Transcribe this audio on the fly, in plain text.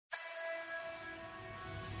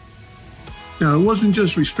Now, it wasn't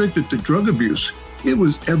just restricted to drug abuse. It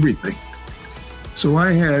was everything. So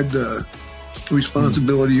I had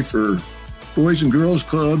responsibility for boys and girls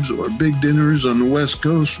clubs or big dinners on the West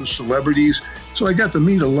Coast with celebrities. So I got to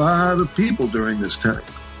meet a lot of people during this time.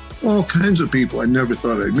 All kinds of people I never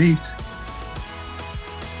thought I'd meet.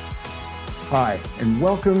 Hi, and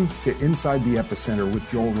welcome to Inside the Epicenter with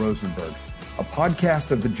Joel Rosenberg, a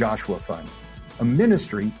podcast of the Joshua Fund, a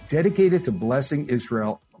ministry dedicated to blessing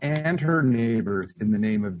Israel and her neighbors in the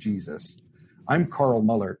name of Jesus. I'm Carl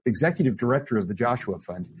Muller, Executive Director of the Joshua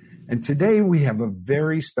Fund, and today we have a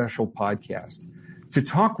very special podcast to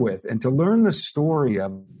talk with and to learn the story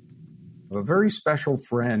of a very special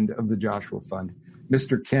friend of the Joshua Fund,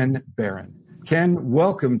 Mr. Ken Barron. Ken,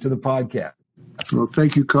 welcome to the podcast. Well,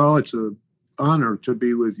 thank you, Carl. It's an honor to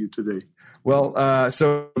be with you today. Well,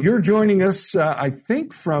 so you're joining us, I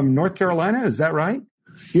think, from North Carolina. Is that right?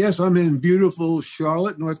 Yes, I'm in beautiful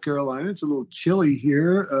Charlotte, North Carolina. It's a little chilly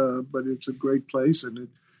here, but it's a great place, and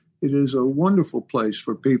it is a wonderful place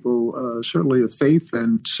for people, certainly of faith,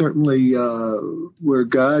 and certainly where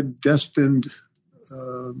God destined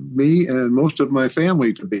me and most of my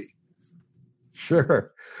family to be.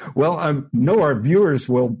 Sure. Well, I know our viewers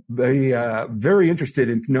will be very interested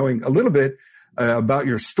in knowing a little bit about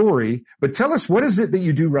your story, but tell us, what is it that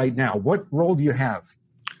you do right now? What role do you have?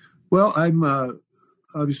 Well, I'm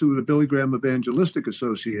obviously with the Billy Graham Evangelistic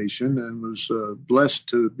Association, and was blessed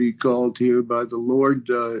to be called here by the Lord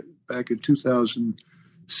back in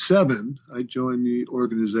 2007. I joined the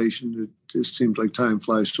organization. It just seems like time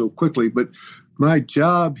flies so quickly, but my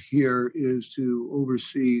job here is to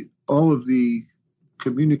oversee all of the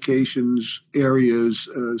communications areas,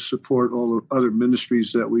 support all the other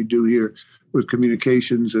ministries that we do here with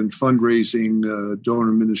communications and fundraising,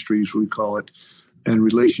 donor ministries, we call it, and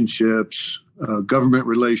relationships, government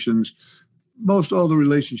relations, most all the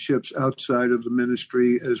relationships outside of the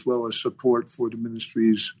ministry, as well as support for the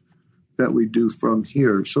ministries that we do from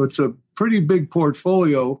here. So it's a pretty big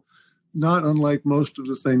portfolio, not unlike most of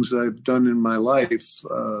the things that I've done in my life,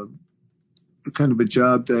 kind of a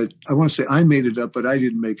job that I want to say I made it up, but I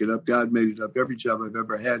didn't make it up. God made it up. Every job I've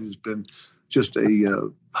ever had has been just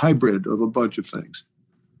a hybrid of a bunch of things.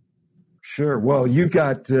 Sure. Well, you've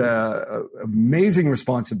got amazing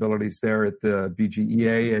responsibilities there at the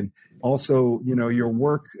BGEA, and also, you know, your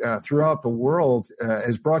work throughout the world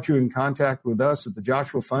has brought you in contact with us at the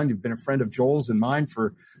Joshua Fund. You've been a friend of Joel's and mine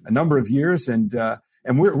for a number of years, and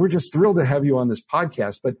we're just thrilled to have you on this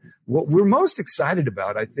podcast. But what we're most excited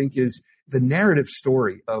about, I think, is the narrative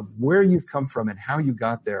story of where you've come from and how you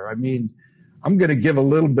got there. I mean, I'm going to give a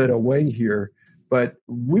little bit away here, but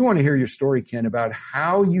we want to hear your story, Ken, about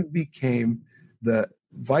how you became the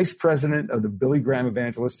vice president of the Billy Graham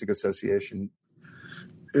Evangelistic Association.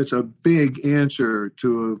 It's a big answer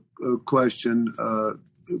to a question.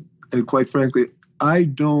 And quite frankly, I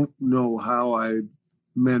don't know how I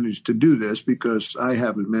managed to do this, because I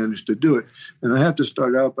haven't managed to do it. And I have to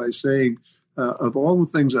start out by saying, of all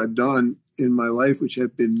the things I've done in my life, which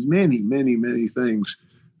have been many, many, many things,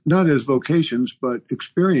 not as vocations, but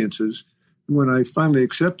experiences, when I finally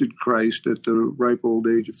accepted Christ at the ripe old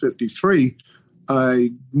age of 53,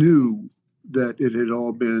 I knew that it had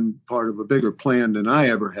all been part of a bigger plan than I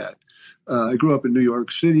ever had. I grew up in New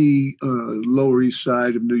York City, Lower East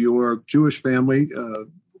Side of New York, Jewish family,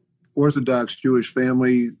 Orthodox Jewish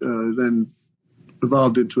family, then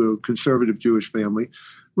evolved into a conservative Jewish family,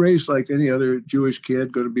 raised like any other Jewish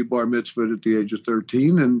kid, going to be bar mitzvahed at the age of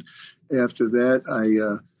 13. And after that,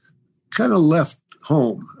 I kind of left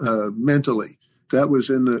home mentally. That was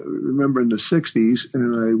in the 60s,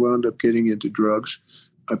 and I wound up getting into drugs.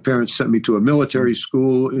 My parents sent me to a military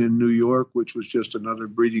school in New York, which was just another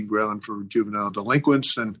breeding ground for juvenile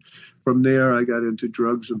delinquents. And from there, I got into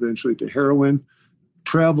drugs, eventually to heroin.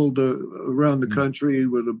 Traveled around the country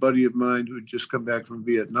with a buddy of mine who had just come back from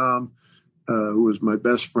Vietnam, who was my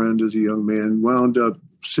best friend as a young man. Wound up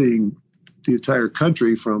seeing the entire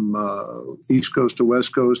country from East Coast to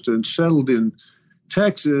West Coast, and settled in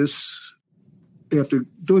Texas after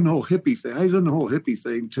doing the whole hippie thing. I done the whole hippie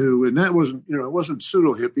thing too, and that wasn't, it wasn't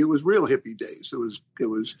pseudo hippie. It was real hippie days. It was,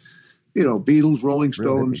 Beatles, Rolling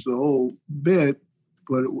Stones, the whole bit.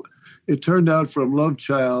 But it turned out from love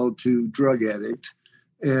child to drug addict,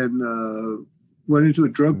 and went into a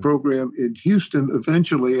drug program in Houston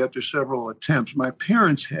eventually after several attempts. My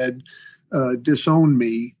parents had disowned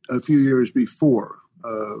me a few years before,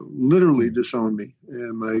 literally disowned me.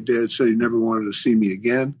 And my dad said he never wanted to see me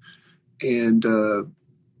again. And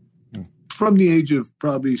from the age of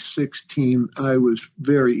probably 16, I was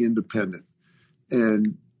very independent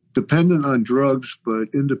and dependent on drugs, but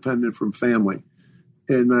independent from family.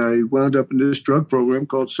 And I wound up in this drug program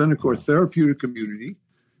called Centocor Therapeutic Community,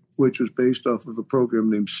 which was based off of a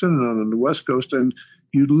program named Synanon on the West Coast. And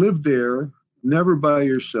you lived there, never by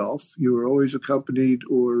yourself. You were always accompanied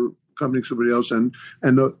or accompanying somebody else.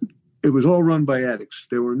 It was all run by addicts.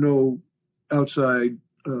 There were no outside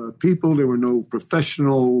people. There were no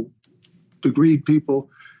professional degreed people.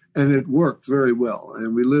 And it worked very well.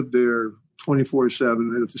 And we lived there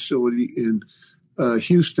 24/7 at a facility in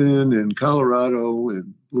Houston and Colorado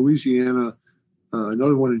and Louisiana,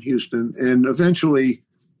 another one in Houston. And eventually,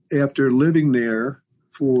 after living there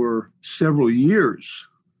for several years,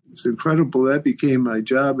 it's incredible. That became my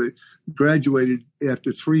job. I graduated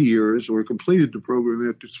after 3 years, or completed the program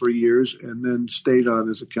after 3 years, and then stayed on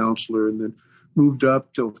as a counselor, and then moved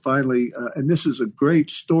up till finally, and this is a great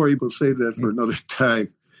story, we'll save that for another time.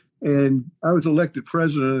 And I was elected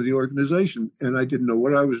president of the organization, and I didn't know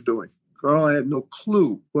what I was doing. Carl, I had no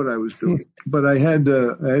clue what I was doing, but I had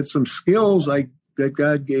some skills that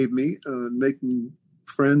God gave me, making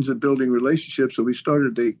friends and building relationships. So we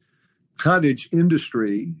started a cottage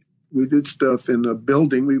industry. We did stuff in a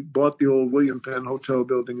building. We bought the old William Penn Hotel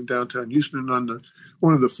building in downtown Houston. On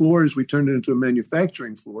one of the floors, we turned it into a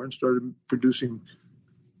manufacturing floor and started producing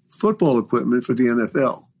football equipment for the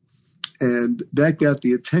NFL. And that got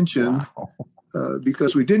the attention,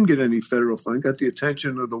 because we didn't get any federal funding, got the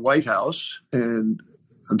attention of the White House. And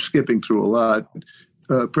I'm skipping through a lot.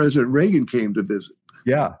 President Reagan came to visit.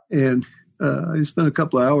 Yeah. And I spent a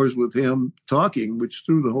couple of hours with him talking, which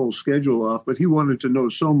threw the whole schedule off, but he wanted to know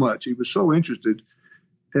so much. He was so interested.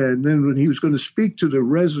 And then when he was going to speak to the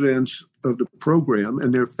residents of the program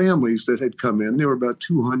and their families that had come in, there were about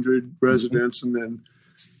 200 residents and then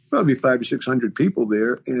probably 500 or 600 people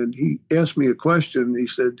there. And he asked me a question. He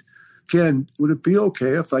said, Ken, would it be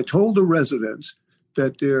okay if I told the residents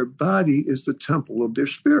that their body is the temple of their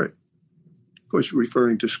spirit? Of course,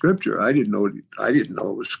 referring to scripture. I didn't know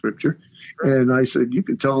it was scripture. Sure. And I said, you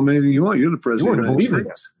can tell them anything you want. You're the president of the United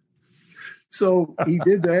States. So he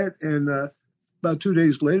did that. And about 2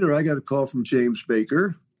 days later, I got a call from James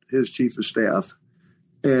Baker, his chief of staff,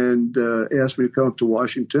 and asked me to come up to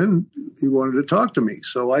Washington. He wanted to talk to me.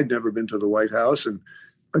 So I'd never been to the White House, and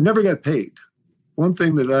I never got paid. One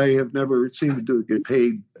thing that I have never seemed to do is get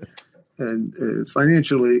paid. And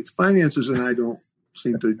finances and I don't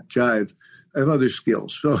seem to jive. I have other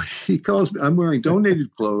skills. So he calls me. I'm wearing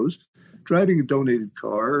donated clothes, driving a donated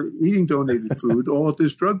car, eating donated food, all at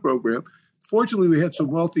this drug program. Fortunately, we had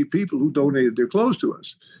some wealthy people who donated their clothes to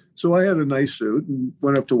us. So I had a nice suit and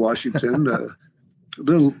went up to Washington, a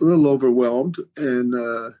little overwhelmed, and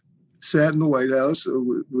sat in the White House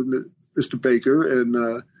with Mr. Baker.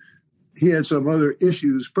 And he had some other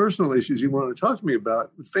issues, personal issues he wanted to talk to me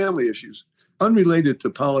about, family issues, unrelated to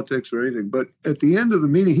politics or anything. But at the end of the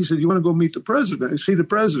meeting, he said, you want to go meet the president, see the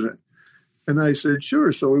president? And I said,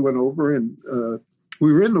 sure. So we went over, and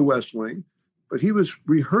we were in the West Wing, but he was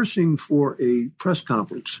rehearsing for a press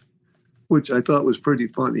conference, which I thought was pretty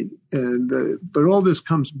funny. And but all this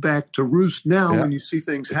comes back to roost now when you see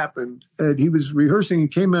things happen. And he was rehearsing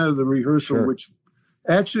and came out of the rehearsal, which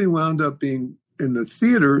actually wound up being in the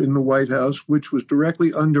theater in the White House, which was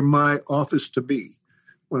directly under my office to be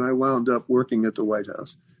when I wound up working at the White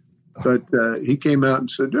House. But he came out and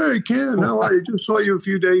said, hey, Ken, how are you? Just saw you a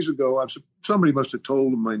few days ago. Somebody must have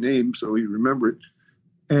told him my name, so he remembered.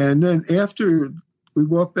 And then after we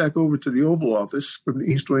walked back over to the Oval Office from the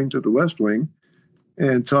East Wing to the West Wing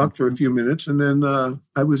and talked for a few minutes. And then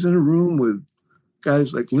I was in a room with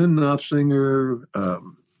guys like Lynn Nofsinger,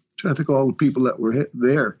 trying to think of all the people that were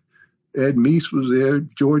there. Ed Meese was there.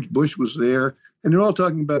 George Bush was there. And they're all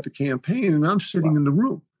talking about the campaign, and I'm sitting in the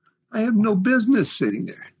room. I have no business sitting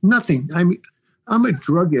there. Nothing. I mean, I'm a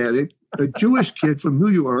drug addict, a Jewish kid from New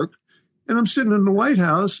York, and I'm sitting in the White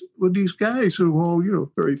House with these guys who are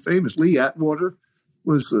all, very famous. Lee Atwater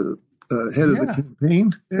was the head of the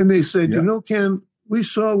campaign. And they said, Ken, we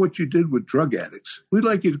saw what you did with drug addicts. We'd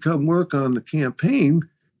like you to come work on the campaign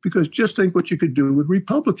because just think what you could do with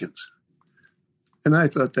Republicans. And I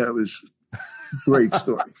thought that was a great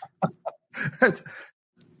story.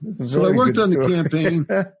 So I worked on the campaign.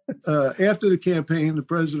 After the campaign, the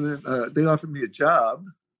president, they offered me a job.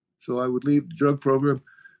 So I would leave the drug program,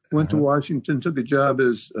 went to Washington, took a job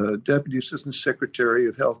as Deputy Assistant Secretary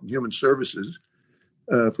of Health and Human Services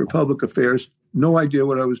for Public Affairs. No idea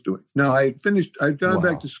what I was doing. Now, I'd gone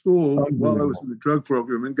back to school while I was in the drug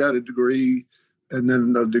program and got a degree, and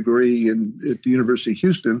then a degree at the University of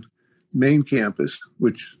Houston, main campus,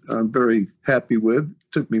 which I'm very happy with.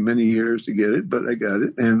 Took me many years to get it, but I got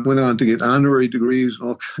it, and went on to get honorary degrees and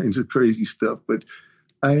all kinds of crazy stuff. But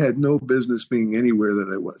I had no business being anywhere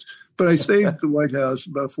that I was. But I stayed at the White House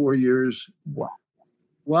about 4 years. Wow.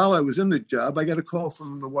 While I was in the job, I got a call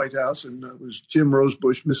from the White House, and it was Jim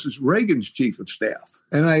Rosebush, Mrs. Reagan's chief of staff.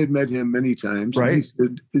 And I had met him many times. Right. And he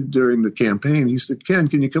said, during the campaign, he said, Ken,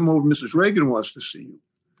 can you come over? Mrs. Reagan wants to see you.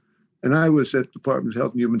 And I was at the Department of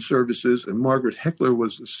Health and Human Services, and Margaret Heckler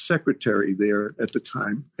was the secretary there at the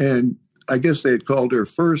time. And I guess they had called her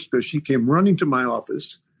first because she came running to my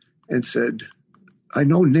office and said, I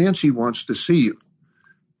know Nancy wants to see you.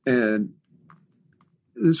 And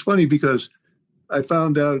it's funny because I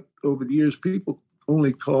found out over the years, people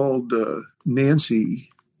only called Nancy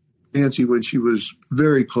when she was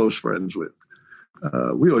very close friends with.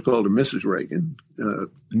 We always called her Mrs. Reagan.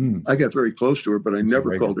 I got very close to her, but I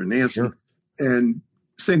never called her Nancy. Sure. And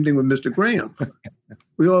same thing with Mr. Graham.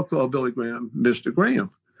 We all call Billy Graham Mr.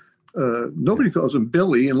 Graham. Nobody calls him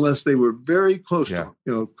Billy unless they were very close to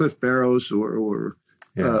him. Cliff Barrows or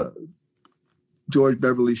George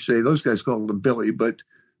Beverly Shea. Those guys called him Billy, but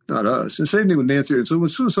not us. And same thing with Nancy. And so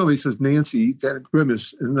as soon as somebody says Nancy, you kind of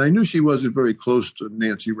grimace. And I knew she wasn't very close to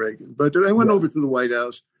Nancy Reagan. But I went over to the White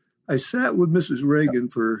House. I sat with Mrs. Reagan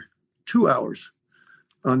for 2 hours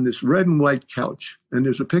on this red and white couch. And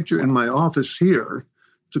there's a picture in my office here.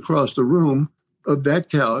 It's across the room of that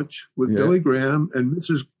couch with Billy Graham and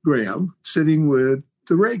Mrs. Graham sitting with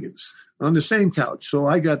the Reagans on the same couch. So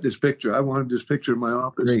I got this picture. I wanted this picture in my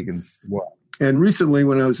office. Reagans. Wow. And recently,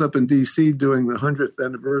 when I was up in D.C. doing the 100th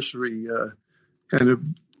anniversary kind of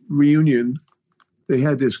reunion, they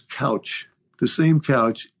had this couch, the same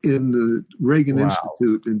couch in the Reagan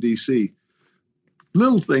Institute in D.C.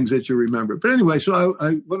 Little things that you remember. But anyway, so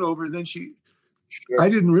I went over, and then I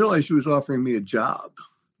didn't realize she was offering me a job.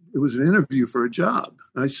 It was an interview for a job.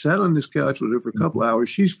 I sat on this couch with her for a couple hours.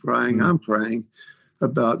 She's crying. I'm crying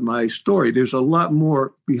about my story. There's a lot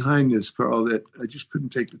more behind this, Carl, that I just couldn't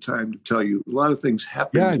take the time to tell you. A lot of things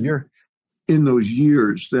happened in those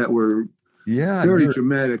years that were very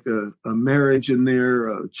dramatic. A marriage in there,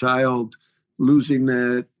 a child losing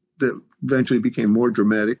that eventually became more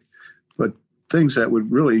dramatic, but things that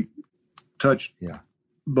would really touch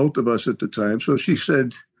both of us at the time. So she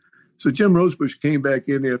said, so Jim Rosebush came back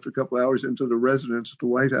in after a couple hours into the residence at the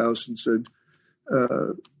White House and said,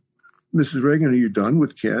 Mrs. Reagan, are you done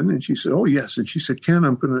with Ken? And she said, oh, yes. And she said, Ken,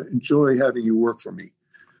 I'm going to enjoy having you work for me.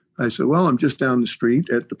 I said, well, I'm just down the street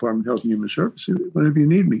at Department of Health and Human Services whenever you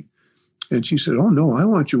need me. And she said, oh, no, I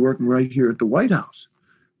want you working right here at the White House.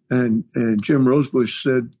 And Jim Rosebush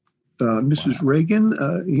said, Mrs.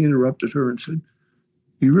 Reagan, he interrupted her and said,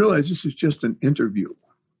 you realize this is just an interview.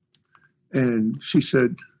 And she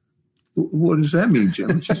said, what does that mean,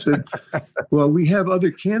 Jim? She said, well, we have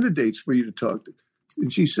other candidates for you to talk to.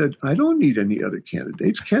 And she said, I don't need any other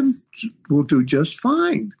candidates. Ken will do just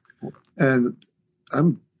fine. And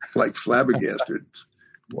I'm like flabbergasted.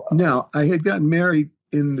 Wow. Now, I had gotten married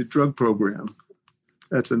in the drug program.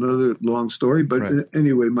 That's another long story. But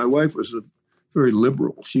anyway, my wife was very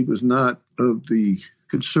liberal. She was not of the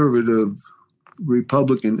conservative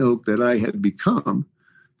Republican ilk that I had become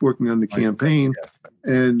working on the campaign.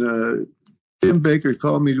 And Jim Baker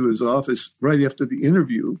called me to his office right after the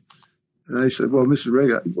interview. And I said, well, Mrs.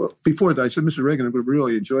 Reagan, before that, I said, Mrs. Reagan, I'm going to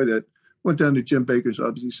really enjoy that. Went down to Jim Baker's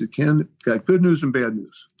office. He said, Ken, got good news and bad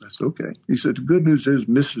news. I said, okay. He said, the good news is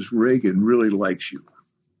Mrs. Reagan really likes you.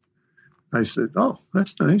 I said, oh,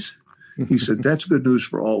 that's nice. He said, that's good news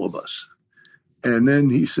for all of us. And then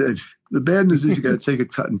he said, the bad news is you got to take a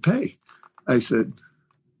cut and pay. I said,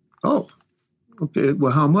 oh, okay,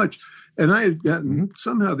 well, how much? And I had gotten,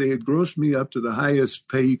 somehow they had grossed me up to the highest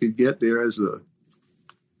pay you could get there as a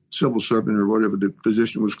civil servant or whatever the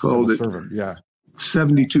position was called. Civil servant, yeah.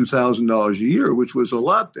 $72,000 a year, which was a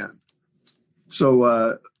lot then.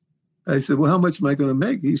 So I said, well, how much am I going to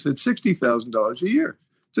make? He said, $60,000 a year.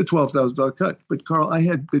 It's a $12,000 cut. But Carl, I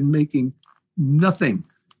had been making nothing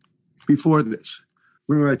before this.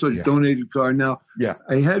 Remember I told you donated car. Now,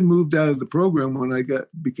 I had moved out of the program when I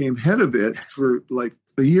became head of it for like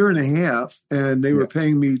a year and a half, and they were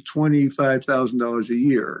paying me $25,000 a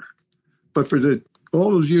year. But for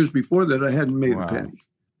all those years before that, I hadn't made a penny.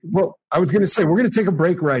 Well, I was going to say, we're going to take a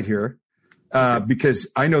break right here because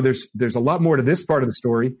I know there's a lot more to this part of the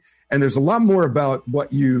story, and there's a lot more about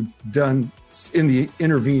what you've done in the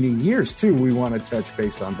intervening years, too, we want to touch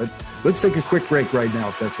base on. But let's take a quick break right now,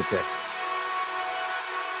 if that's okay.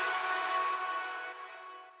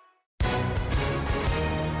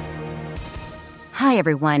 Hi,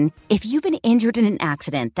 everyone. If you've been injured in an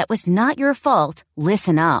accident that was not your fault,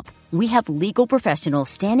 listen up. We have legal professionals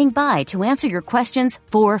standing by to answer your questions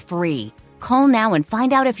for free. Call now and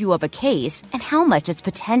find out if you have a case and how much it's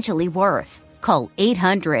potentially worth. Call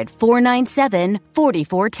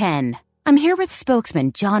 800-497-4410. I'm here with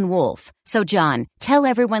spokesman John Wolf. So, John, tell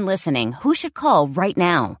everyone listening who should call right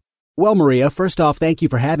now. Well, Maria, first off, thank you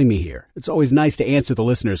for having me here. It's always nice to answer the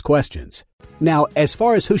listeners' questions. Now, as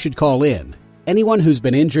far as who should call in, anyone who's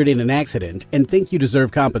been injured in an accident and think you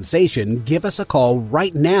deserve compensation, give us a call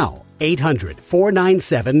right now.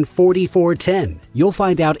 800-497-4410. You'll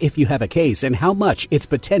find out if you have a case and how much it's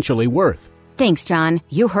potentially worth. Thanks, John.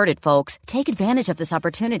 You heard it, folks. Take advantage of this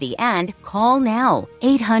opportunity and call now.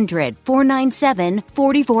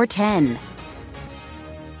 800-497-4410.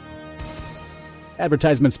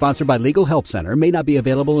 Advertisement sponsored by Legal Help Center. May not be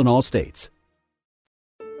available in all states.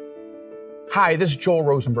 Hi, this is Joel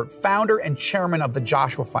Rosenberg, founder and chairman of the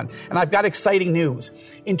Joshua Fund, and I've got exciting news.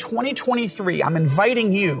 In 2023, I'm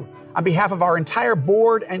inviting you on behalf of our entire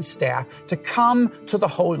board and staff to come to the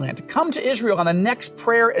Holy Land, to come to Israel on the next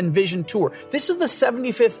Prayer and Vision Tour. This is the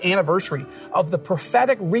 75th anniversary of the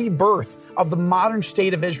prophetic rebirth of the modern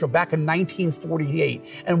state of Israel back in 1948.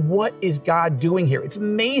 And what is God doing here? It's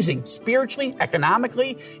amazing, spiritually,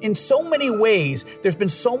 economically, in so many ways. There's been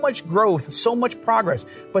so much growth, so much progress,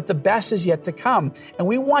 but the best is yet to come. And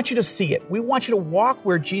we want you to see it. We want you to walk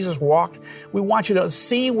where Jesus walked. We want you to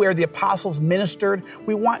see where the apostles ministered.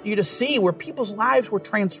 We want you to see where people's lives were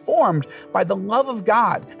transformed by the love of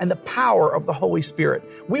God and the power of the Holy Spirit.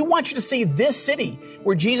 We want you to see this city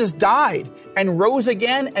where Jesus died and rose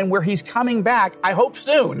again and where he's coming back, I hope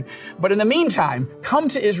soon. But in the meantime, come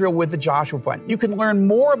to Israel with the Joshua Fund. You can learn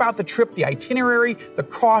more about the trip, the itinerary, the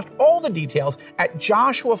cost, all the details at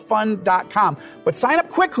joshuafund.com. But sign up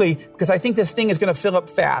quickly because I think this thing is going to fill up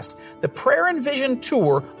fast. The Prayer and Vision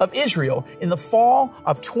Tour of Israel in the fall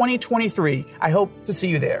of 2023. I hope to see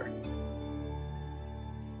you there.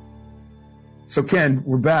 So, Ken,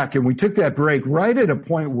 we're back, and we took that break right at a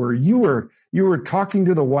point where you were talking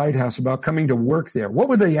to the White House about coming to work there. What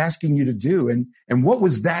were they asking you to do, and what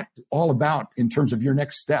was that all about in terms of your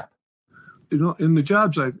next step? You know, in the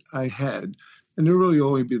jobs I had, and there really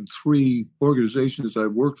only been 3 organizations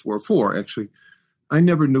I've worked for, 4 actually, I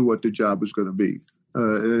never knew what the job was going to be.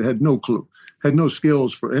 I had no clue, had no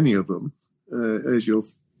skills for any of them, as you'll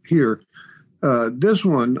hear. This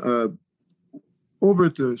one, over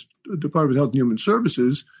at the Department of Health and Human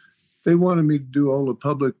Services, they wanted me to do all the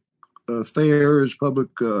public affairs, public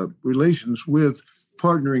relations with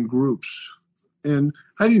partnering groups. And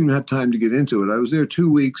I didn't even have time to get into it. I was there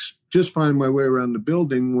 2 weeks, just finding my way around the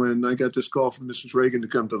building when I got this call from Mrs. Reagan to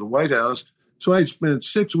come to the White House. So I had spent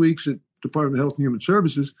 6 weeks at Department of Health and Human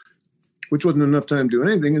Services, which wasn't enough time to do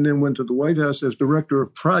anything, and then went to the White House as director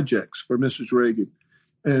of projects for Mrs. Reagan.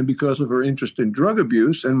 And because of her interest in drug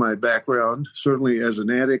abuse and my background, certainly as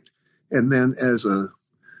an addict and then as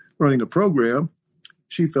running a program,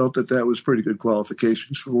 she felt that that was pretty good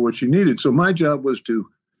qualifications for what she needed. So my job was to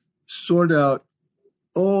sort out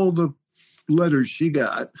all the letters she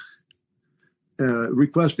got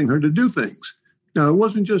requesting her to do things. Now, it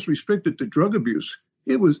wasn't just restricted to drug abuse.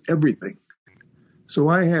 It was everything. So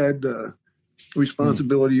I had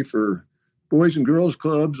responsibility for Boys and Girls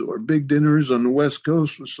Clubs or big dinners on the West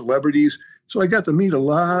Coast with celebrities. So I got to meet a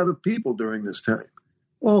lot of people during this time,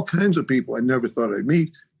 all kinds of people I never thought I'd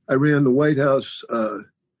meet. I ran the White House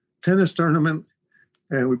tennis tournament,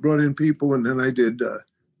 and we brought in people, and then I did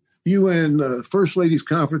UN First Ladies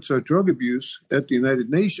Conference on Drug Abuse at the United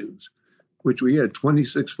Nations, which we had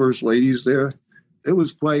 26 First Ladies there. It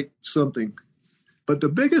was quite something. But the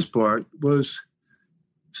biggest part was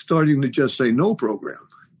starting the Just Say No program,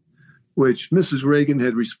 which Mrs. Reagan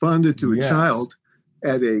had responded to a child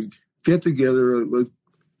at a get-together,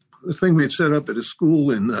 a thing we had set up at a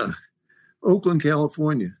school in Oakland,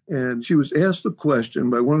 California. And she was asked a question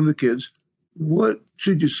by one of the kids, what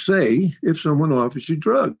should you say if someone offers you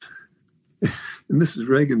drugs? And Mrs.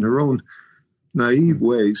 Reagan, her own naive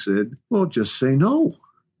way, said, well, just say no.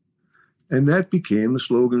 And that became the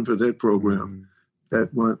slogan for that program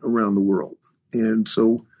that went around the world. And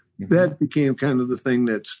so that became kind of the thing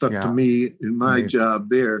that stuck to me in my job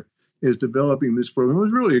there, is developing this program. It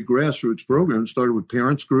was really a grassroots program. It started with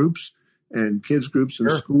parents groups and kids groups in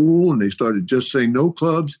school, and they started Just Say No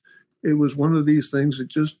clubs. It was one of these things that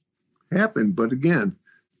just happened. But again,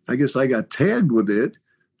 I guess I got tagged with it,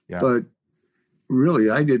 but really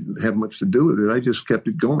I didn't have much to do with it. I just kept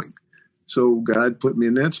it going. So God put me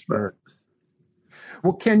in that spot.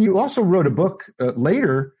 Well, Ken, you also wrote a book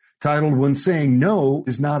later titled When Saying No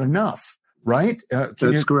Is Not Enough, right?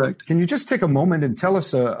 That's correct. Can you just take a moment and tell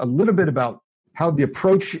us a little bit about how the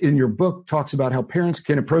approach in your book talks about how parents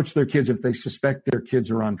can approach their kids if they suspect their kids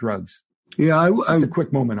are on drugs? Yeah, just a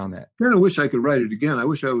quick moment on that. I kind of wish I could write it again. I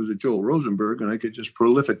wish I was a Joel Rosenberg and I could just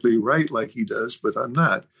prolifically write like he does, but I'm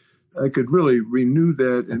not. I could really renew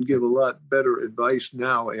that and give a lot better advice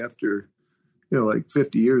now after, like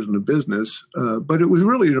 50 years in the business. But it was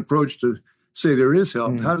really an approach to say there is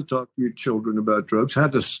help, how to talk to your children about drugs, how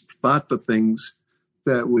to spot the things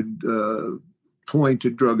that would point to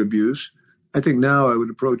drug abuse. I think now I would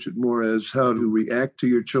approach it more as how to react to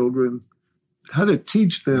your children, how to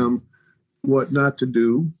teach them what not to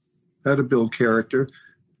do, how to build character.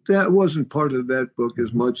 That wasn't part of that book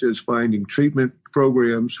as much as finding treatment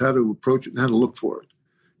programs, how to approach it, and how to look for it.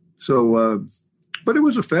 So, but it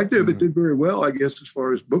was effective. It did very well, I guess, as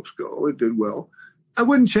far as books go. It did well. I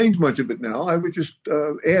wouldn't change much of it now. I would just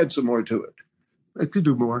add some more to it. I could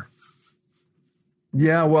do more.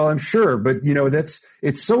 Yeah, well, I'm sure. But,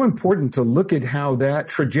 it's so important to look at how that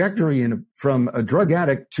trajectory from a drug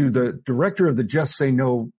addict to the director of the Just Say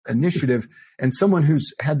No initiative and someone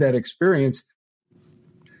who's had that experience,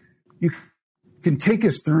 you can take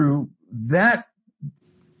us through that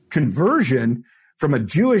conversion from a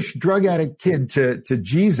Jewish drug addict kid to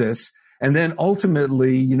Jesus, and then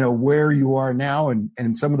ultimately, where you are now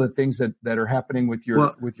and some of the things that are happening with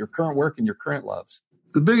your current work and your current loves.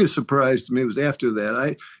 The biggest surprise to me was after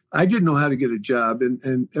that. I didn't know how to get a job,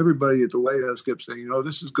 and everybody at the White House kept saying,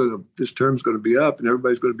 this term's going to be up, and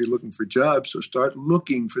everybody's going to be looking for jobs. So start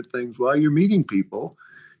looking for things while you're meeting people.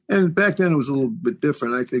 And back then it was a little bit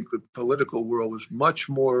different. I think the political world was much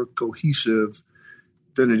more cohesive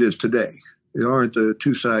than it is today. There aren't the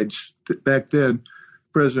two sides. Back then,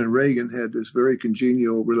 President Reagan had this very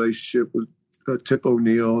congenial relationship with Tip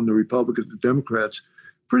O'Neill, and the Republicans and Democrats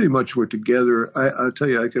pretty much were together. I'll tell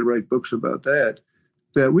you, I could write books about that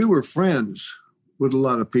we were friends with a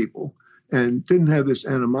lot of people and didn't have this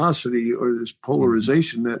animosity or this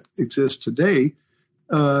polarization that exists today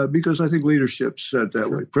because I think leadership said that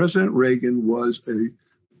way. President Reagan was a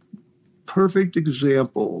perfect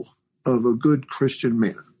example of a good Christian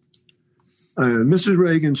man. Mrs.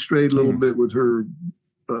 Reagan strayed a little bit with her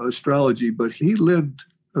astrology, but he lived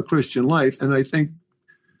a Christian life, and I think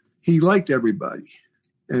he liked everybody.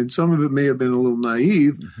 And some of it may have been a little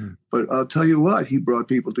naive, but I'll tell you what, he brought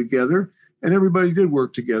people together, and everybody did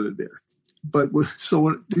work together there. But so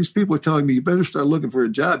when these people are telling me, you better start looking for a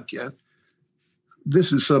job, Ken,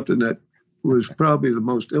 this is something that was probably the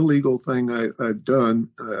most illegal thing I've done.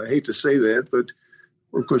 I hate to say that, but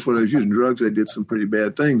of course, when I was using drugs, I did some pretty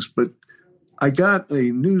bad things. But I got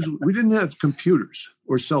we didn't have computers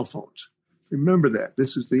or cell phones. Remember that.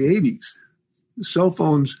 This is the 80s. The cell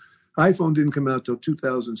phones, iPhone didn't come out till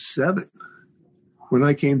 2007 when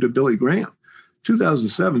I came to Billy Graham.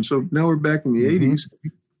 2007. So now we're back in the 80s.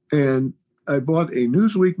 And I bought a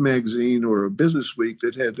Newsweek magazine or a Business Week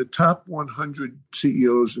that had the top 100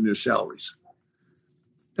 CEOs and their salaries.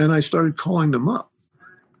 And I started calling them up.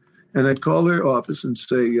 And I'd call their office and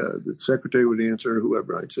say, the secretary would answer, or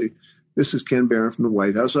whoever. I'd say, this is Ken Barron from the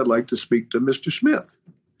White House. I'd like to speak to Mr. Smith.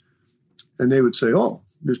 And they would say, oh,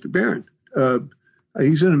 Mr. Barron,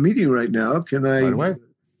 he's in a meeting right now. Can I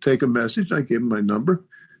take a message? I gave him my number.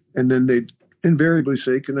 And then they'd invariably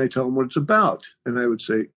say, can I tell him what it's about? And I would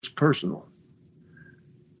say, it's personal.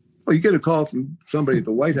 Well, you get a call from somebody at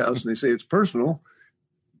the White House and they say it's personal.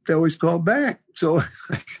 They always call back. So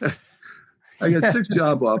I got 6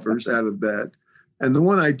 job offers out of that. And the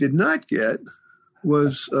one I did not get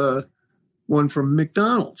was one from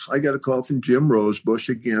McDonald's. I got a call from Jim Rosebush,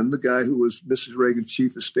 again, the guy who was Mrs. Reagan's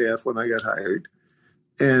chief of staff when I got hired.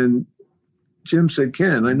 And Jim said,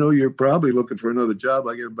 Ken, I know you're probably looking for another job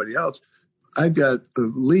like everybody else. I've got a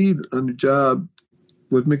lead on the job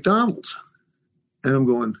with McDonald's. And I'm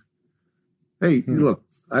going, hey, look,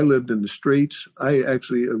 I lived in the streets. I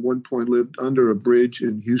actually at one point lived under a bridge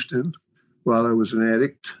in Houston while I was an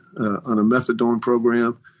addict on a methadone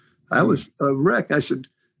program. I was a wreck. I said,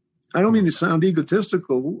 I don't mean to sound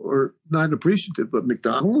egotistical or not appreciative, but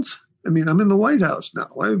McDonald's? I mean, I'm in the White House now.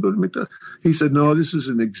 Why would I go to McDonald's? He said, no, this is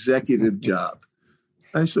an executive job.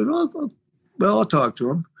 I said, oh, well, I'll talk to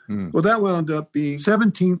him. Well, that wound up being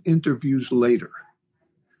 17 interviews later,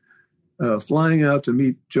 flying out to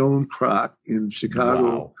meet Joan Kroc in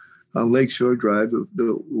Chicago on Lakeshore Drive,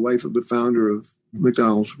 the wife of the founder of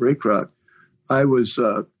McDonald's, Ray Kroc. I was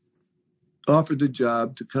offered the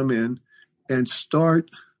job to come in and start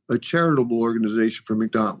a charitable organization for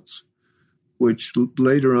McDonald's, which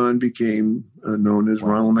later on became known as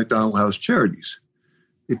Ronald McDonald House Charities.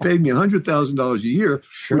 They paid me $100,000 a year,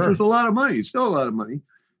 which was a lot of money. It's still a lot of money.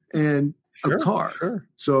 And a car.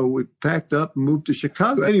 So we packed up and moved to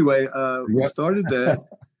Chicago. Anyway, we started that.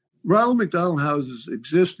 Ronald McDonald Houses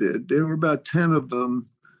existed. There were about 10 of them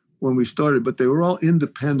when we started, but they were all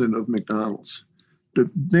independent of McDonald's. The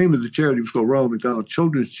name of the charity was called Ronald McDonald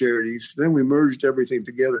Children's Charities. Then we merged everything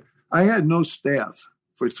together. I had no staff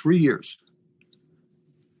for 3 years.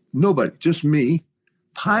 Nobody, just me.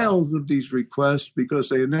 Piles of these requests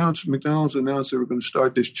because McDonald's announced they were going to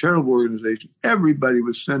start this charitable organization. Everybody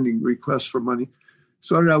was sending requests for money.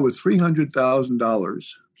 Started out with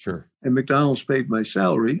 $300,000. Sure. And McDonald's paid my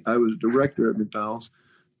salary. I was director at McDonald's.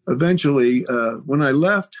 Eventually, when I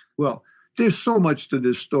left, well, there's so much to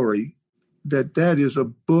this story that is a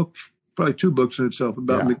book, probably 2 books in itself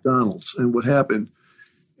about McDonald's and what happened.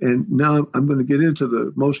 And now I'm going to get into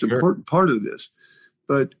the most important part of this.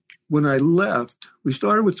 But when I left, we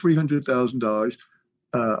started with $300,000.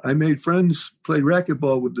 I made friends, played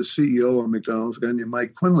racquetball with the CEO of McDonald's, a guy named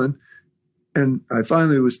Mike Quinlan. And I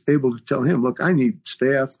finally was able to tell him, look, I need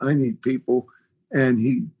staff, I need people. And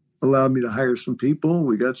he allowed me to hire some people.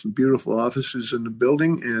 We got some beautiful offices in the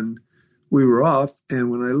building, and we were off.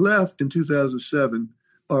 And when I left in 2007,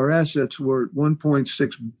 our assets were at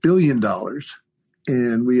 $1.6 billion.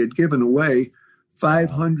 And we had given away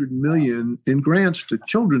 $500 million in grants to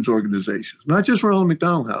children's organizations, not just Ronald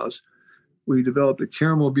McDonald House. We developed a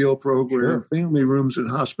Caremobile program, family rooms in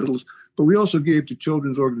hospitals, but we also gave to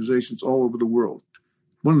children's organizations all over the world.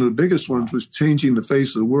 One of the biggest ones was Changing the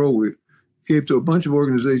Face of the World. We gave to a bunch of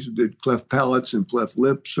organizations that did cleft palates and cleft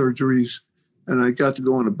lip surgeries. And I got to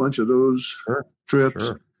go on a bunch of those trips.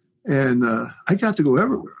 Sure. And I got to go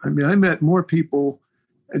everywhere. I mean, I met more people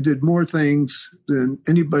and did more things than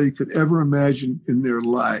anybody could ever imagine in their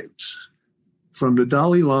lives. From the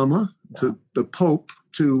Dalai Lama to the Pope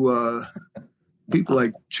to people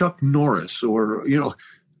like Chuck Norris or,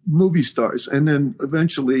 movie stars. And then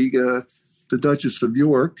eventually the Duchess of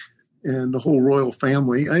York and the whole royal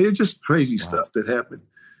family. Just crazy stuff that happened.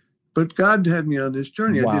 But God had me on this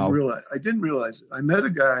journey. I didn't realize it. I met a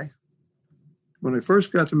guy when I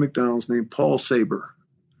first got to McDonald's named Paul Saber.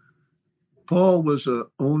 Paul was a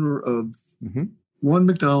owner of one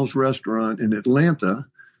McDonald's restaurant in Atlanta.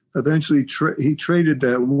 Eventually, he traded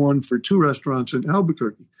that one for 2 restaurants in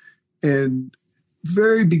Albuquerque. And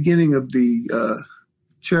very beginning of the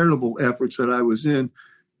charitable efforts that I was in,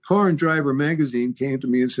 Car and Driver magazine came to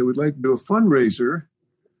me and said, we'd like to do a fundraiser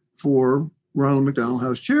for Ronald McDonald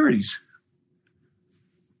House Charities.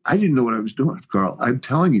 I didn't know what I was doing, Carl. I'm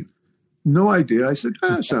telling you, no idea. I said,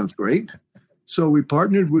 sounds great. So we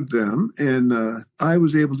partnered with them, and I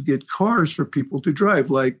was able to get cars for people to drive,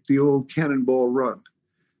 like the old Cannonball Run.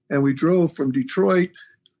 And we drove from Detroit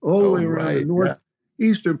all the way around the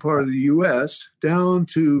northeastern part of the U.S., down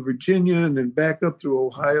to Virginia, and then back up through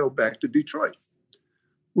Ohio, back to Detroit.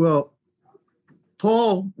 Well,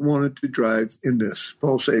 Paul wanted to drive in this,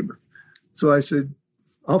 Paul Saber. So I said,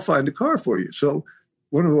 I'll find a car for you. So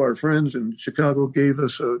one of our friends in Chicago gave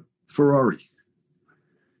us a Ferrari.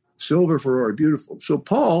 Silver Ferrari, beautiful. So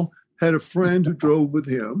Paul had a friend who drove with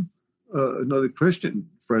him, another Christian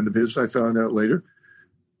friend of his, I found out later.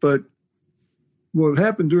 But what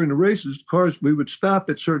happened during the races, we would stop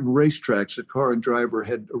at certain racetracks that Car and Driver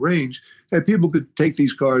had arranged, and people could take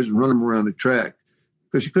these cars and run them around the track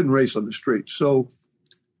because you couldn't race on the street. So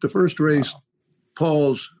the first race,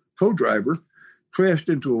 Paul's co-driver crashed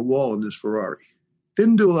into a wall in this Ferrari.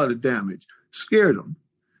 Didn't do a lot of damage, scared him.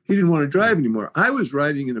 He didn't want to drive anymore. I was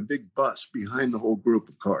riding in a big bus behind the whole group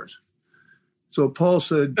of cars. So Paul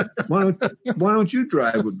said, why don't you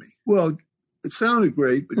drive with me? Well, it sounded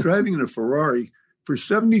great, but driving in a Ferrari for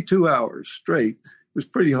 72 hours straight was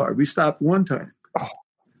pretty hard. We stopped one time.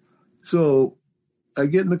 So I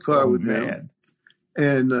get in the car with him,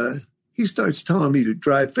 and he starts telling me to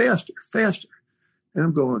drive faster. And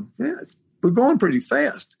I'm going, man, we're going pretty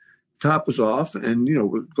fast. Top was off, and,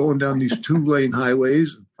 we're going down these 2-lane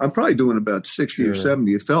highways. I'm probably doing about 60 or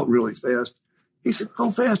 70. It felt really fast. He said, go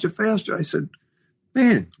faster. I said,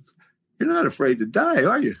 man, you're not afraid to die,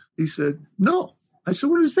 are you? He said, no. I said,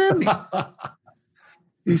 what does that mean?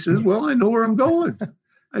 He says, well, I know where I'm going.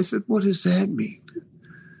 I said, what does that mean?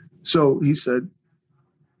 So he said,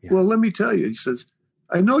 well, let me tell you. He says,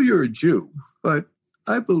 I know you're a Jew, but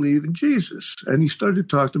I believe in Jesus. And he started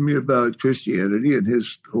to talk to me about Christianity and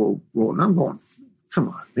his whole role. And I'm going, come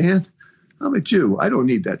on, man. I'm a Jew. I don't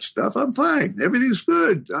need that stuff. I'm fine. Everything's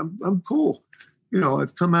good. I'm cool.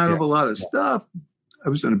 I've come out of a lot of stuff. I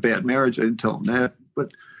was in a bad marriage. I didn't tell him that.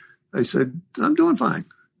 But I said, I'm doing fine.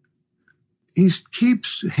 He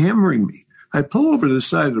keeps hammering me. I pull over to the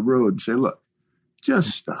side of the road and say, look, just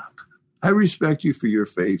stop. I respect you for your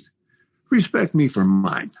faith. Respect me for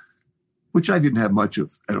mine, which I didn't have much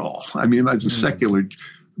of at all. I mean, I was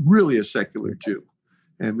really a secular Jew.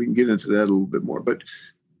 And we can get into that a little bit more. But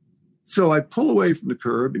So I pull away from the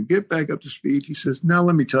curb and get back up to speed. He says, now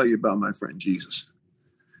let me tell you about my friend Jesus.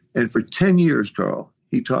 And for 10 years, Carl,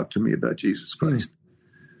 he talked to me about Jesus Christ.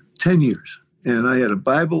 10 years. And I had a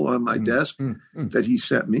Bible on my desk that he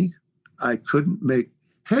sent me. I couldn't make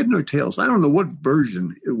head nor tails. I don't know what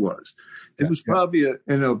version it was. It was probably a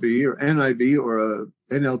NLV or NIV or a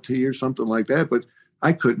NLT or something like that, but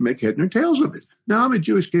I couldn't make head nor tails of it. Now, I'm a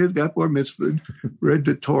Jewish kid, got bar mitzvah, read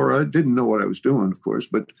the Torah, didn't know what I was doing, of course,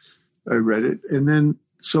 but I read it. And then,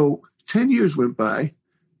 so 10 years went by.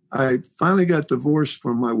 I finally got divorced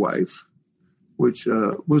from my wife, which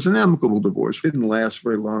was an amicable divorce. It didn't last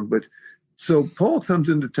very long. But so Paul comes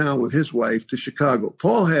into town with his wife to Chicago.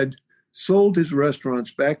 Paul had sold his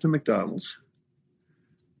restaurants back to McDonald's.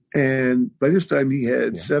 And by this time, he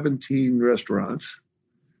had 17 restaurants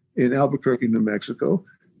in Albuquerque, New Mexico.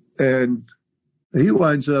 And he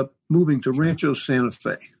winds up moving to Rancho Santa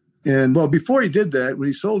Fe. And well, before he did that, when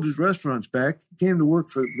he sold his restaurants back, he came to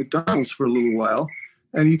work for McDonald's for a little while.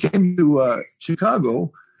 And he came to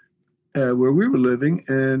Chicago, where we were living,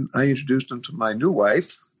 and I introduced him to my new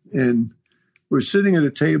wife. And we're sitting at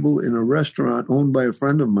a table in a restaurant owned by a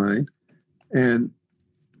friend of mine. And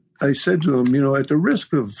I said to him, at the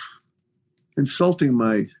risk of insulting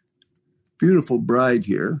my beautiful bride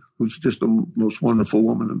here, who's just the most wonderful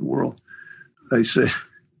woman in the world, I said,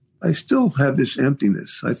 I still have this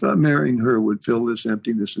emptiness. I thought marrying her would fill this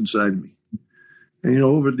emptiness inside me. And,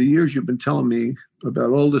 over the years, you've been telling me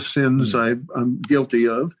about all the sins I'm guilty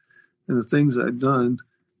of and the things I've done.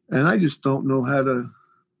 And I just don't know how to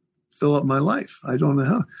fill up my life. I don't know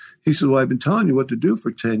how. He said, well, I've been telling you what to do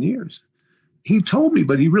for 10 years. He told me,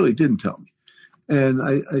 but he really didn't tell me. And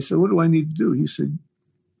I said, what do I need to do? He said,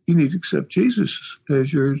 you need to accept Jesus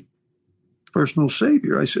as your personal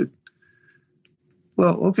savior. I said,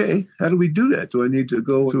 well, okay, how do we do that? Do I need to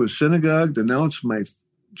go to a synagogue, denounce my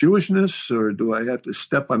Jewishness, or do I have to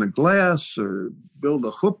step on a glass or build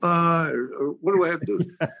a chuppah, or what do I have to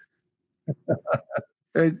do?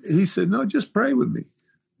 And he said, no, just pray with me.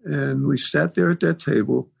 And we sat there at that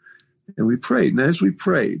table and we prayed. And as we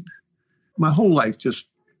prayed, my whole life just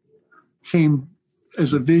came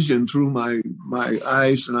as a vision through my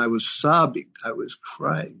eyes, and I was sobbing. I was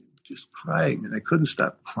crying, just crying, and I couldn't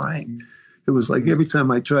stop crying. It was like every time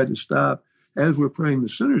I tried to stop, as we're praying the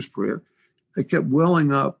sinner's prayer, I kept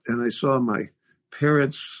welling up, and I saw my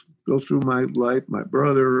parents go through my life, my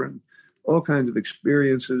brother, and all kinds of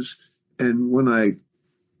experiences. And when I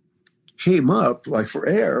came up, like for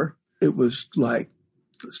air, it was like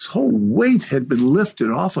this whole weight had been lifted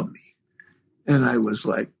off of me. And I was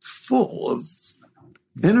like full of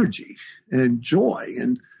energy and joy.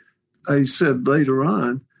 And I said later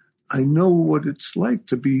on, I know what it's like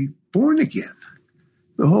to be born again.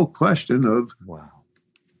 The whole question of,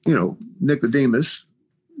 Nicodemus,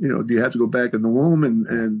 do you have to go back in the womb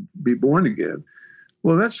and be born again?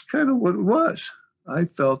 Well, that's kind of what it was. I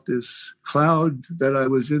felt this cloud that I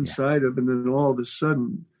was inside of, and then all of a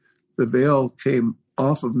sudden the veil came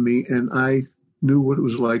off of me, and I knew what it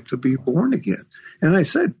was like to be born again. And I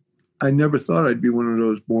said, I never thought I'd be one of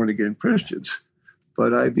those born again Christians,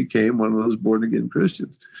 but I became one of those born again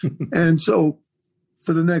Christians. And so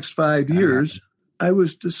for the next 5 years, I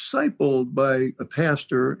was discipled by a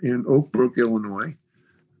pastor in Oak Brook, Illinois,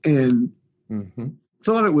 and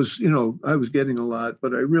thought it was, I was getting a lot,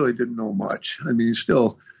 but I really didn't know much. I mean,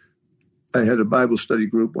 still, I had a Bible study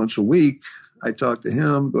group once a week. I talked to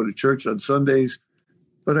him, go to church on Sundays,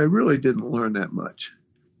 but I really didn't learn that much.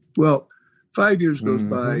 Well, 5 years goes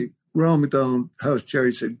by. Ronald McDonald House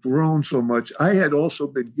Charities had grown so much. I had also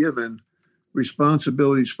been given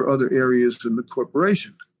responsibilities for other areas in the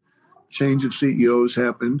corporation. Change of CEOs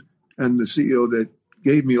happened, and the CEO that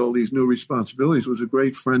gave me all these new responsibilities was a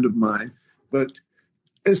great friend of mine. But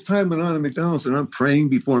as time went on at McDonald's, and I'm praying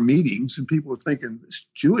before meetings, and people were thinking, this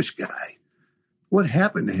Jewish guy, what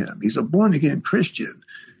happened to him? He's a born-again Christian.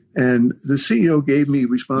 And the CEO gave me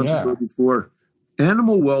responsibility for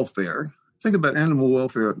animal welfare. Think about animal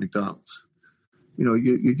welfare at McDonald's.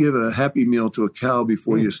 You give a Happy Meal to a cow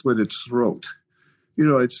before you slit its throat.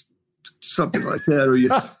 It's something like that. Or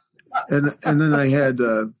and then I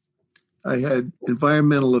had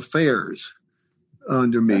environmental affairs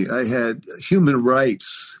under me. I had human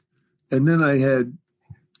rights, and then I had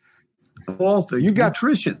all things. You got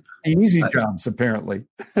nutrition. Easy jobs, apparently.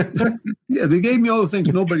 Yeah, they gave me all the things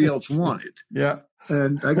nobody else wanted. Yeah.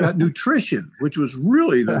 And I got nutrition, which was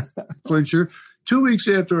really the clincher. 2 weeks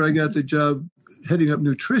after I got the job heading up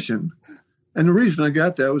nutrition, and the reason I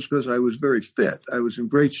got that was because I was very fit. I was in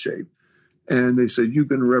great shape. And they said, you're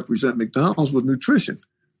going to represent McDonald's with nutrition.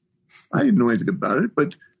 I didn't know anything about it,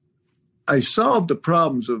 but I solved the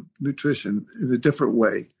problems of nutrition in a different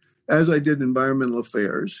way, as I did in environmental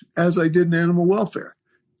affairs, as I did in animal welfare.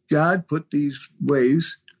 God put these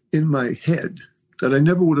ways in my head that I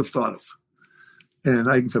never would have thought of. And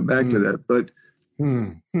I can come back to that. But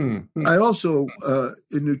I also,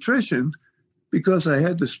 in nutrition, because I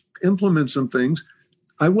had to implement some things,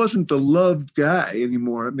 I wasn't the loved guy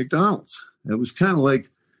anymore at McDonald's. It was kind of like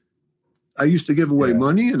I used to give away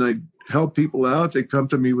money and I'd help people out. They come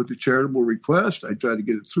to me with a charitable request. I try to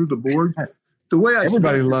get it through the board.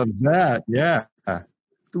 Everybody loves that. Yeah.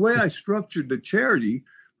 The way I structured the charity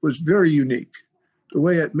was very unique. The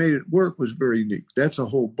way it made it work was very unique. That's a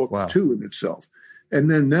whole book too in itself. And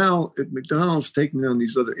then now at McDonald's taking on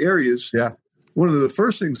these other areas, one of the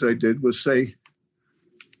first things I did was say,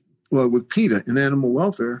 well, with PETA in animal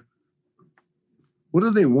welfare, what do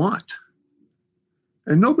they want?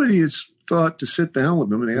 And nobody has thought to sit down with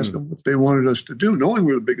them and ask them what they wanted us to do, knowing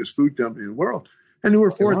we're the biggest food company in the world. And there were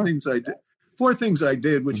four things I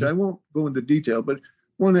did, which I won't go into detail, but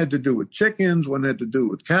one had to do with chickens, one had to do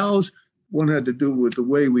with cows, one had to do with the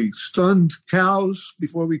way we stunned cows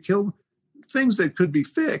before we killed them, things that could be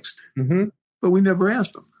fixed, but we never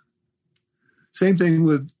asked them. Same thing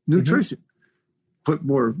with nutrition. Put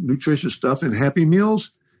more nutritious stuff in Happy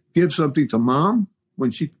Meals, give something to mom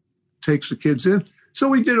when she takes the kids in. So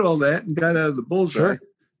we did all that and got out of the bullseye.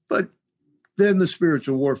 But then the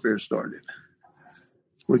spiritual warfare started,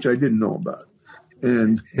 which I didn't know about.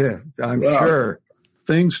 And I'm sure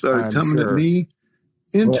things started coming at me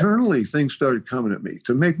internally. Things started coming at me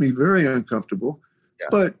to make me very uncomfortable.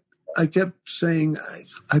 But I kept saying,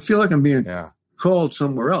 I feel like I'm being called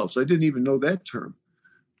somewhere else. I didn't even know that term.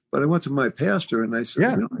 But I went to my pastor and I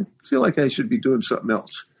said, I feel like I should be doing something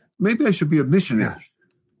else. Maybe I should be a missionary.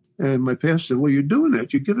 And my pastor said, well, you're doing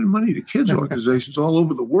that. You're giving money to kids organizations all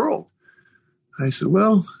over the world. I said,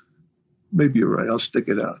 well, maybe you're right. I'll stick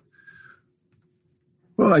it out.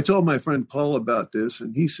 Well, I told my friend Paul about this,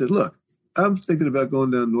 and he said, look, I'm thinking about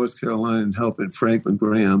going down to North Carolina and helping Franklin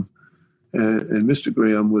Graham and Mr.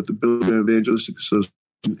 Graham with the Billy Graham Evangelistic Association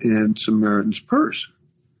and Samaritan's Purse.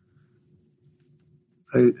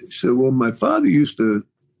 I said, well, my father used to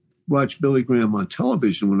watch Billy Graham on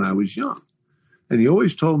television when I was young. And he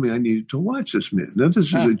always told me I needed to watch this man. Now, this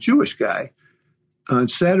is a Jewish guy on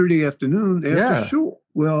Saturday afternoon after shul.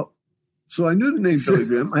 Well, so I knew the name Billy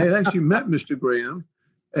Graham. I had actually met Mr. Graham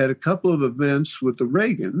at a couple of events with the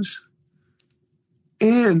Reagans.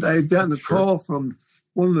 And I had gotten a call from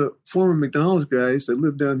one of the former McDonald's guys that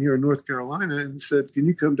lived down here in North Carolina and said, can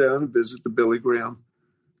you come down and visit the Billy Graham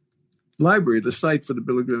library, the site for the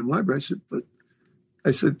Billy Graham library?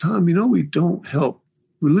 I said, Tom, we don't help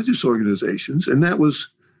religious organizations. And that was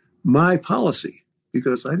my policy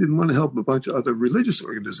because I didn't want to help a bunch of other religious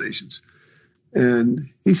organizations. And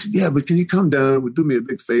he said, yeah, but can you come down? It would do me a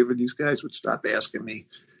big favor. These guys would stop asking me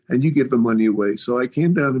and you give the money away. So I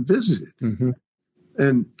came down and visited.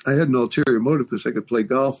 And I had an ulterior motive because I could play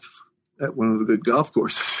golf at one of the good golf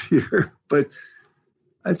courses here. But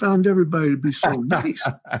I found everybody to be so nice.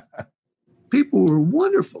 People were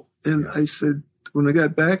wonderful. And I said, when I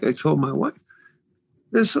got back, I told my wife,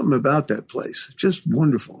 there's something about that place. Just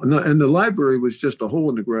wonderful. And the library was just a hole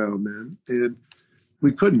in the ground, man. And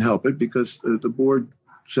we couldn't help it because the board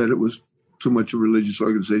said it was too much a religious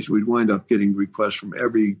organization. We'd wind up getting requests from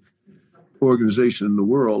every organization in the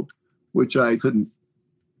world, which I couldn't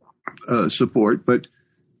support. But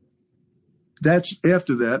that's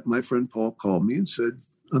after that, my friend Paul called me and said,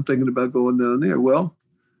 I'm thinking about going down there. Well,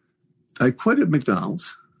 I quit at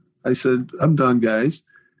McDonald's. I said, I'm done, guys.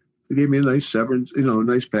 They gave me a nice severance, a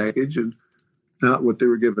nice package, and not what they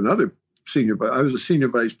were giving other I was a senior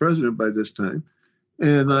vice president by this time.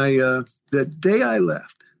 And that day I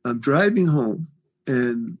left, I'm driving home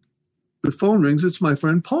and the phone rings. It's my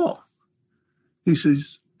friend Paul. He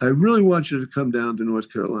says, I really want you to come down to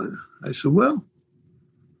North Carolina. I said, well,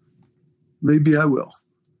 maybe I will.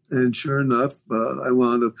 And sure enough, I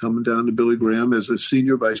wound up coming down to Billy Graham as a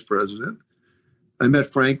senior vice president. I met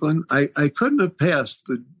Franklin. I couldn't have passed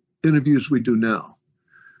the interviews we do now.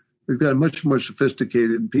 We've got much more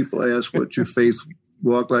sophisticated, and people ask what your faith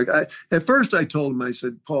walk like. At first I told him, I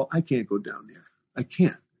said, Paul, I can't go down there. I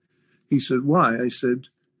can't. He said, why? I said,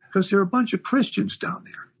 because there are a bunch of Christians down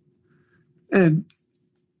there. And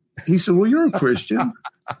he said, well, you're a Christian.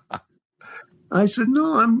 I said,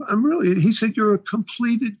 no, I'm really. He said, you're a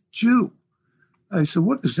completed Jew. I said,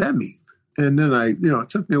 what does that mean? And then it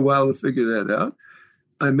took me a while to figure that out.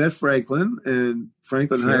 I met Franklin, and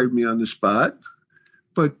Franklin hired me on the spot.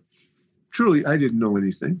 But truly, I didn't know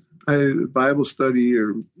anything. Bible study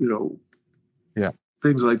or,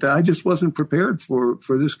 things like that. I just wasn't prepared for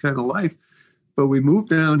this kind of life. But we moved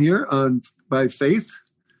down here by faith.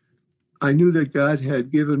 I knew that God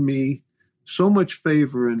had given me so much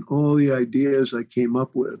favor in all the ideas I came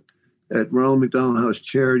up with at Ronald McDonald House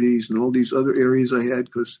Charities and all these other areas I had,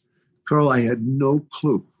 because, Carl, I had no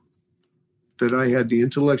clue that I had the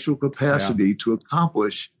intellectual capacity to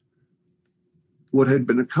accomplish what had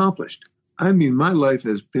been accomplished. I mean, my life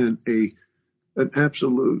has been an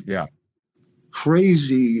absolute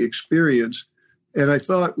crazy experience. And I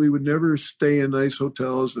thought we would never stay in nice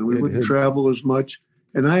hotels and we wouldn't travel as much.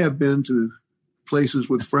 And I have been to places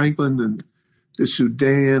with Franklin and the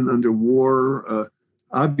Sudan under war.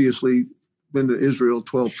 Obviously, been to Israel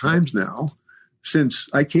 12 times now since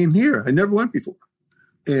I came here. I never went before.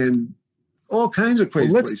 And all kinds of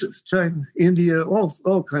crazy places. China, India,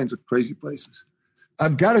 all kinds of crazy places.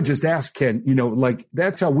 I've got to just ask, Ken, like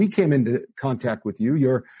that's how we came into contact with you.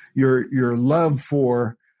 Your love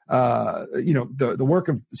for the work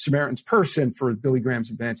of the Samaritan's Purse and for Billy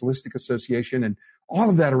Graham's Evangelistic Association and all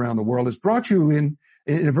of that around the world has brought you in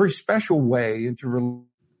a very special way into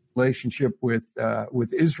relationship with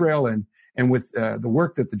Israel and with the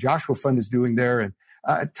work that the Joshua Fund is doing there. And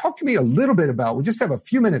talk to me a little bit about, we just have a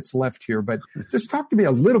few minutes left here, but just talk to me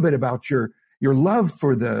a little bit about your love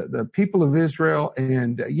for the people of Israel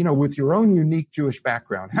and, with your own unique Jewish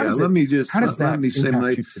background. How does that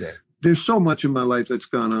impact you today? There's so much in my life that's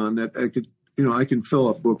gone on that I can fill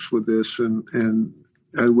up books with this and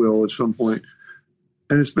I will at some point.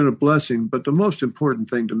 And it's been a blessing. But the most important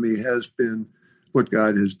thing to me has been what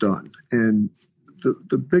God has done. And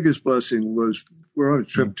the biggest blessing was we're on a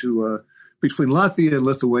trip to between Latvia and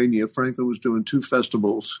Lithuania. Franklin was doing 2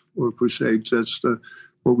 festivals or crusades. That's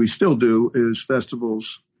what we still do is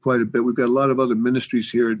festivals quite a bit. We've got a lot of other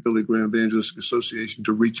ministries here at Billy Graham Evangelistic Association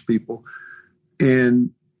to reach people.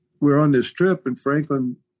 And we're on this trip, and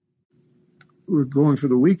Franklin, we're going for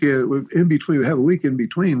the weekend. We have a week in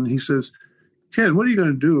between. And he says, Ken, what are you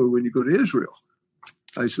going to do when you go to Israel?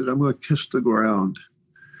 I said, I'm going to kiss the ground.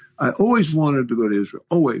 I always wanted to go to Israel,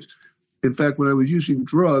 always. In fact, when I was using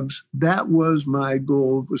drugs, that was my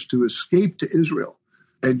goal, was to escape to Israel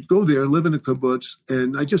and go there and live in a kibbutz.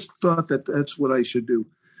 And I just thought that that's what I should do.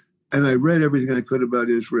 And I read everything I could about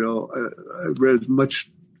Israel. I read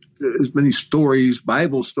as many stories,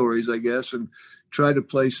 Bible stories, I guess, and tried to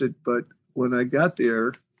place it. But when I got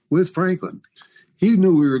there with Franklin, he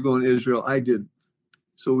knew we were going to Israel. I didn't.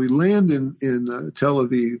 So we land in Tel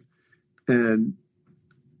Aviv, and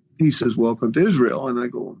he says, welcome to Israel. And I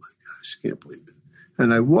go, oh, my gosh, I can't believe it.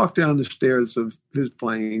 And I walk down the stairs of his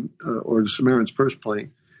plane, or the Samaritan's Purse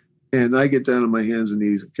plane, and I get down on my hands and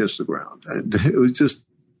knees and kiss the ground. And it was just,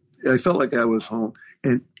 I felt like I was home.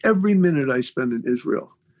 And every minute I spend in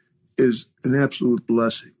Israel is an absolute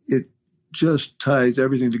blessing. It just ties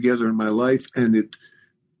everything together in my life. And it,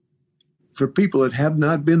 for people that have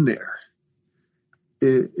not been there,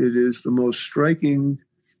 it is the most striking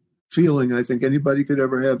feeling I think anybody could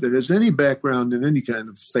ever have that has any background in any kind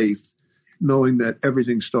of faith, knowing that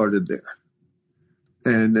everything started there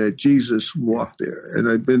and that Jesus walked there. And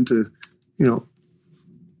I've been to,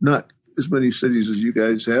 not as many cities as you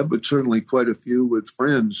guys have, but certainly quite a few with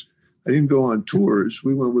friends. I didn't go on tours.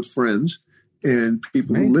 We went with friends and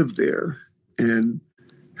people who lived there and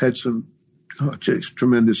had some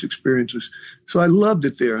tremendous experiences. So I loved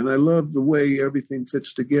it there, and I loved the way everything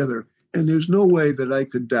fits together. And there's no way that I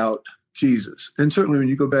could doubt Jesus. And certainly when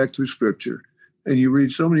you go back through Scripture and you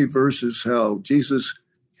read so many verses how Jesus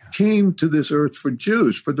came to this earth for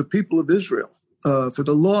Jews, for the people of Israel, for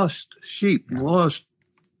the lost sheep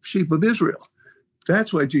of Israel.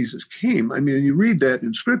 That's why Jesus came. I mean, you read that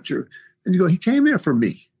in Scripture and you go, he came here for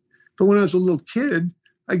me. But when I was a little kid,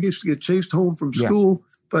 I used to get chased home from school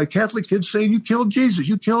by Catholic kids saying, you killed Jesus,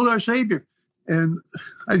 you killed our Savior. And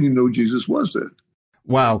I didn't know Jesus was that.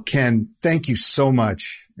 Wow, Ken, thank you so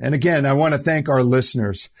much. And again, I want to thank our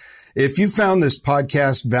listeners. If you found this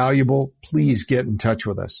podcast valuable, please get in touch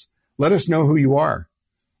with us. Let us know who you are.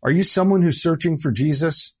 Are you someone who's searching for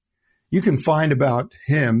Jesus? You can find about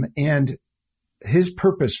him and his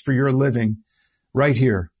purpose for your living right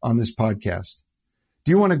here on this podcast.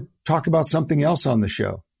 Do you want to talk about something else on the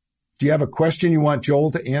show? Do you have a question you want Joel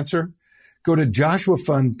to answer? Go to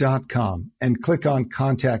joshuafund.com and click on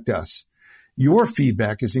Contact Us. Your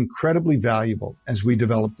feedback is incredibly valuable as we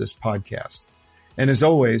develop this podcast. And as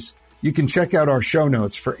always, you can check out our show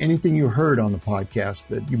notes for anything you heard on the podcast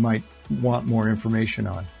that you might want more information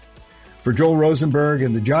on. For Joel Rosenberg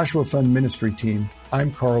and the Joshua Fund Ministry team,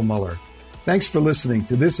 I'm Carl Muller. Thanks for listening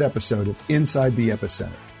to this episode of Inside the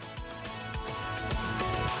Epicenter.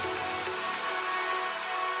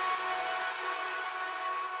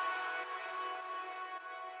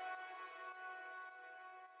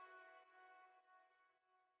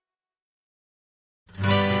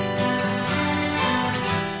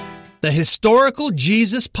 The Historical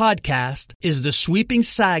Jesus Podcast is the sweeping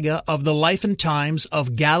saga of the life and times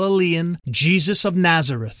of Galilean Jesus of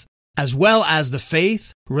Nazareth, as well as the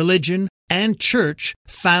faith, religion, and church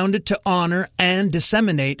founded to honor and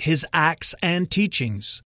disseminate his acts and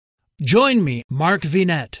teachings. Join me, Mark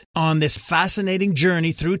Vinette, on this fascinating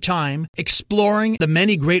journey through time, exploring the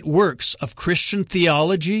many great works of Christian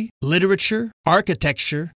theology, literature,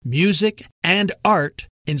 architecture, music, and art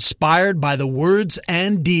inspired by the words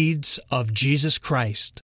and deeds of Jesus Christ.